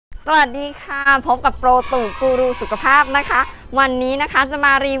วัสดีค่ะพบกับโปรตู่กูรูสุขภาพนะคะวันนี้นะคะจะม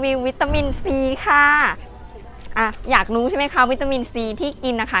ารีวิววิตามินซีค่ะอยากรู้ใช่ไหมคะวิตามินซีที่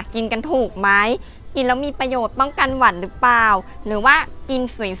กินนะคะกินกันถูกไหมกินแล้วมีประโยชน์ป้องกันหวัดหรือเปล่าหรือว่ากิน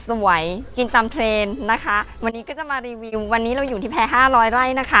สวยๆกินตามเทรนด์นะคะวันนี้ก็จะมารีวิววันนี้เราอยู่ที่แพร500 ไร่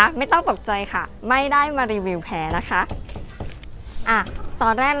นะคะไม่ต้องตกใจค่ะไม่ได้มารีวิวแพรนะคะต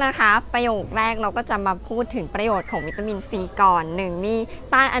อนแรกนะคะประโยคแรกเราก็จะมาพูดถึงประโยชน์ของวิตามินซีก่อน1มี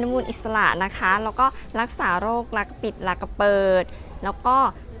ต้านอนุมูลอิสระนะคะแล้วก็รักษาโรครักปิดรักเปิดแล้วก็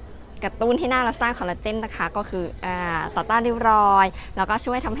กระตุ้นให้หน้าเราสร้างคอลลาเจนนะคะก็คือต่อต้านริ้วรอยแล้วก็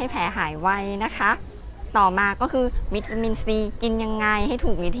ช่วยทำให้แผลหายไวนะคะต่อมาก็คือวิตามินซีกินยังไงให้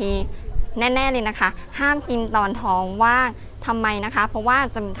ถูกวิธีแน่ๆเลยนะคะห้ามกินตอนท้องว่างทำไมนะคะเพราะว่า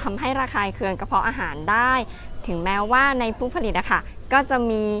จะทำให้ระคายเคืองกระเพาะอาหารได้ถึงแม้ว่าในผู้ผลิตนะคะก็จะ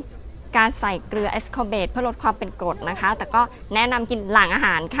มีการใส่เกลือแอสคอเบตเพื่อลดความเป็นกรดนะคะแต่ก็แนะนำกินหลังอาห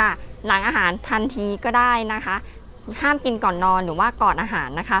ารค่ะหลังอาหารทันทีก็ได้นะคะห้ามกินก่อนนอนหรือว่าก่อนอาหาร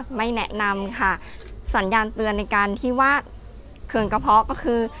นะคะไม่แนะนำค่ะสัญญาณเตือนในการที่ว่าเคืองกระเพาะก็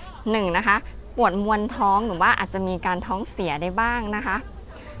คือ1นะคะปวดมวนท้องหรือว่าอาจจะมีการท้องเสียได้บ้างนะคะ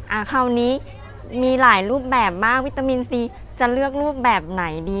คราวนี้มีหลายรูปแบบมากวิตามินซีจะเลือกรูปแบบไหน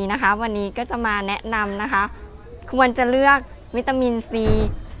ดีนะคะวันนี้ก็จะมาแนะนำนะคะควรจะเลือกวิตามินซี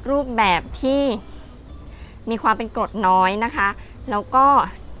รูปแบบที่มีความเป็นกรดน้อยนะคะแล้วก็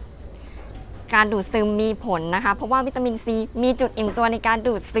การดูดซึมมีผลนะคะเพราะว่าวิตามินซีมีจุดอิ่มตัวในการ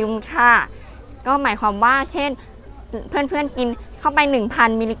ดูดซึมค่ะก็หมายความว่าเช่นเพื่อนๆกินเข้าไป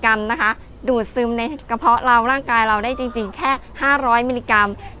 1,000 มิลลิกรัมนะคะดูดซึมในกระเพาะเราร่างกายเราได้จริงๆแค่500มิลลิกรัม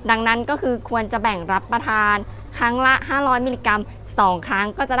ดังนั้นก็คือควรจะแบ่งรับประทานครั้งละ500มิลลิกรัม2 ครั้ง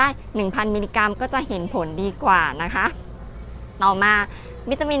ก็จะได้ 1,000 มิลลิกรัมก็จะเห็นผลดีกว่านะคะต่อมา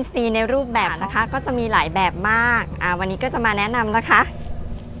วิตามินซีในรูปแบบนะคะก็จะมีหลายแบบมากวันนี้ก็จะมาแนะนำนะคะ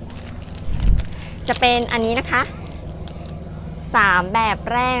จะเป็นอันนี้นะคะ3แบบ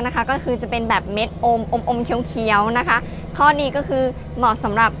แรกนะคะก็คือจะเป็นแบบเม็ดอมเขียวๆนะคะข้อดีก็คือเหมาะส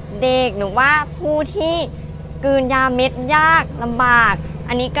ำหรับเด็กหรือว่าผู้ที่กลืนยาเม็ดยากลำบาก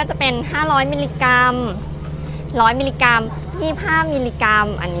อันนี้ก็จะเป็น500มิลลิกรัม100มิลลิกรัม25มิลลิกรัม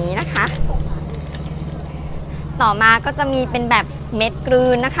อันนี้นะคะต่อมาก็จะมีเป็นแบบเม็ดกลื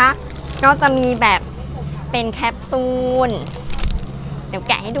นนะคะก็จะมีแบบเป็นแคปซูลเดี๋ยวแ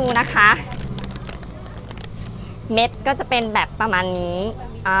กะให้ดูนะคะเม็ดก็จะเป็นแบบประมาณนี้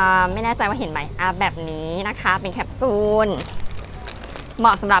ไม่แน่ใจว่าเห็นไหมแบบนี้นะคะเป็นแคปซูลเหม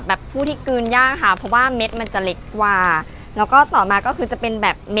าะสำหรับแบบผู้ที่กลืนยากค่ะเพราะว่าเม็ดมันจะเล็กกว่าแล้วก็ต่อมาก็คือจะเป็นแบ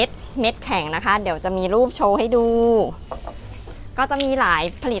บเม็ดแข็งนะคะเดี๋ยวจะมีรูปโชว์ให้ดูก็จะมีหลาย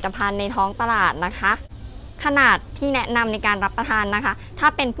ผลิตภัณฑ์ในท้องตลาดนะคะขนาดที่แนะนำในการรับประทานนะคะถ้า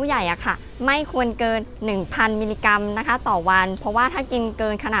เป็นผู้ใหญ่อะค่ะไม่ควรเกิน 1,000 มิลลิกรัมนะคะต่อวันเพราะว่าถ้ากินเกิ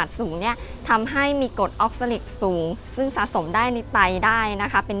นขนาดสูงเนี่ยทำให้มีกรดออกซาลิกสูงซึ่งสะสมได้ในไตได้นะ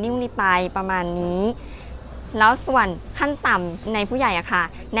คะเป็นนิ่วในไตประมาณนี้แล้วส่วนขั้นต่ำในผู้ใหญ่อะค่ะ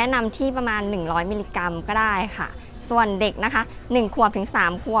แนะนำที่ประมาณ100มิลลิกรัมก็ได้ค่ะส่วนเด็กนะคะ1 ขวบถึง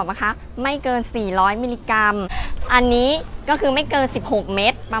 3 ขวบนะคะไม่เกิน400มิลลิกรัมอันนี้ก็คือไม่เกิน16 เม็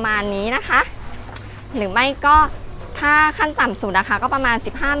ดประมาณนี้นะคะหรือไม่ก็ถ้าขั้นต่ำสุดนะคะก็ประมาณ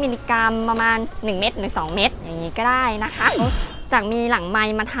15มิลลิกรัมประมาณ1 เม็ดหรือ2 เม็ดอย่างนี้ก็ได้นะคะจากมีหลังไม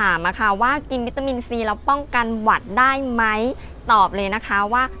ค์มาถามค่ะว่ากินวิตามินซีแล้วป้องกันหวัดได้ไหมตอบเลยนะคะ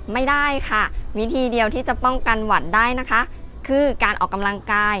ว่าไม่ได้ค่ะวิธีเดียวที่จะป้องกันหวัดได้นะคะคือการออกกำลัง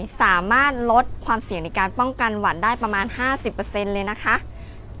กายสามารถลดความเสี่ยงในการป้องกันหวัดได้ประมาณ 50% เลยนะคะ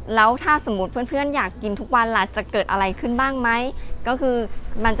แล้วถ้าสมมติเพื่อนๆอยากกินทุกวันล่ะจะเกิดอะไรขึ้นบ้างไหมก็คือ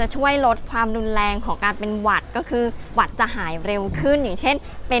มันจะช่วยลดความรุนแรงของการเป็นหวัดก็คือหวัดจะหายเร็วขึ้นอย่างเช่น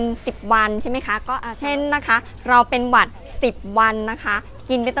เป็น10 วันใช่ไหมคะก็เช่นนะคะเราเป็นหวัด10 วันนะคะ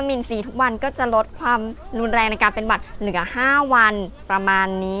กินวิตามินซีทุกวันก็จะลดความรุนแรงในการเป็นหวัดเหลือ5 วันประมาณ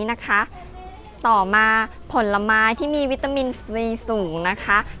นี้นะคะต่อมาผลไม้ที่มีวิตามินซีสูงนะค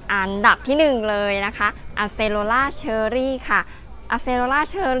ะอันดับที่1เลยนะคะอะเซโลล่าเชอร์รี่ค่ะอะเซโลล่า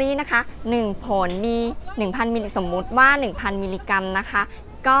เชอร์รี่นะคะ1 ผลมี 1,000 มิลลิสมมุติว่า 1,000 มิลลิกรัมนะคะ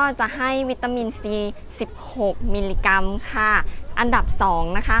ก็จะให้วิตามินซี16 มิลลิกรัมค่ะอันดับ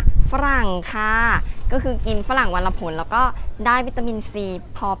2นะคะฝรั่งค่ะก็คือกินฝรั่งวันละผลแล้วก็ได้วิตามินซี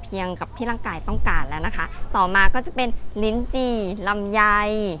พอเพียงกับที่ร่างกายต้องการแล้วนะคะต่อมาก็จะเป็นลิ้นจี่ลำไย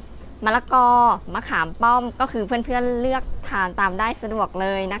มะละกอมะขามป้อมก็คือเพื่อนๆเลือกทานตามได้สะดวกเล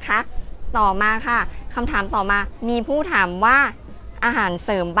ยนะคะต่อมาค่ะคำถามต่อมามีผู้ถามว่าอาหารเส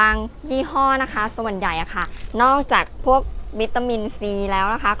ริมบางยี่ห้อนะคะส่วนใหญ่อะค่ะนอกจากพวกวิตามินซีแล้ว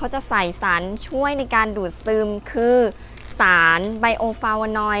นะคะเขาจะใส่สารช่วยในการดูดซึมคือสารไบโอฟลาว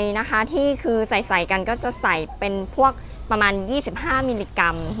โนอยด์นะคะที่คือใส่กันก็จะใส่เป็นพวก ประมาณ25มิลลิกรั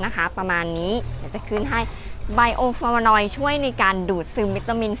มนะคะประมาณนี้เดี๋ยวจะขึ้นให้ไบโอฟลาวานอยด์ช่วยในการดูดซึมวิ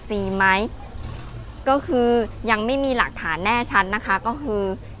ตามินซีไหมก็คือยังไม่มีหลักฐานแน่ชัดนะคะก็คือ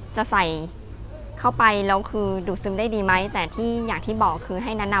จะใส่เข้าไปแล้วคือดูดซึมได้ดีไหมแต่ที่อย่างที่บอกคือใ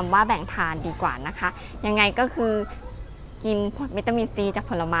ห้แนะนำว่าแบ่งทานดีกว่านะคะยังไงก็คือกินวิตามินซีจาก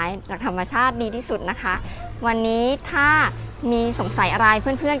ผลไม้จากธรรมชาติดีที่สุดนะคะวันนี้ถ้ามีสงสัยอะไรเ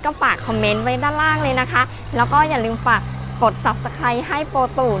พื่อนๆก็ฝากคอมเมนต์ไว้ด้านล่างเลยนะคะแล้วก็อย่าลืมฝากกด Subscribe ให้โปร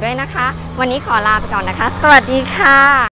ตู่ด้วยนะคะวันนี้ขอลาไปก่อนนะคะสวัสดีค่ะ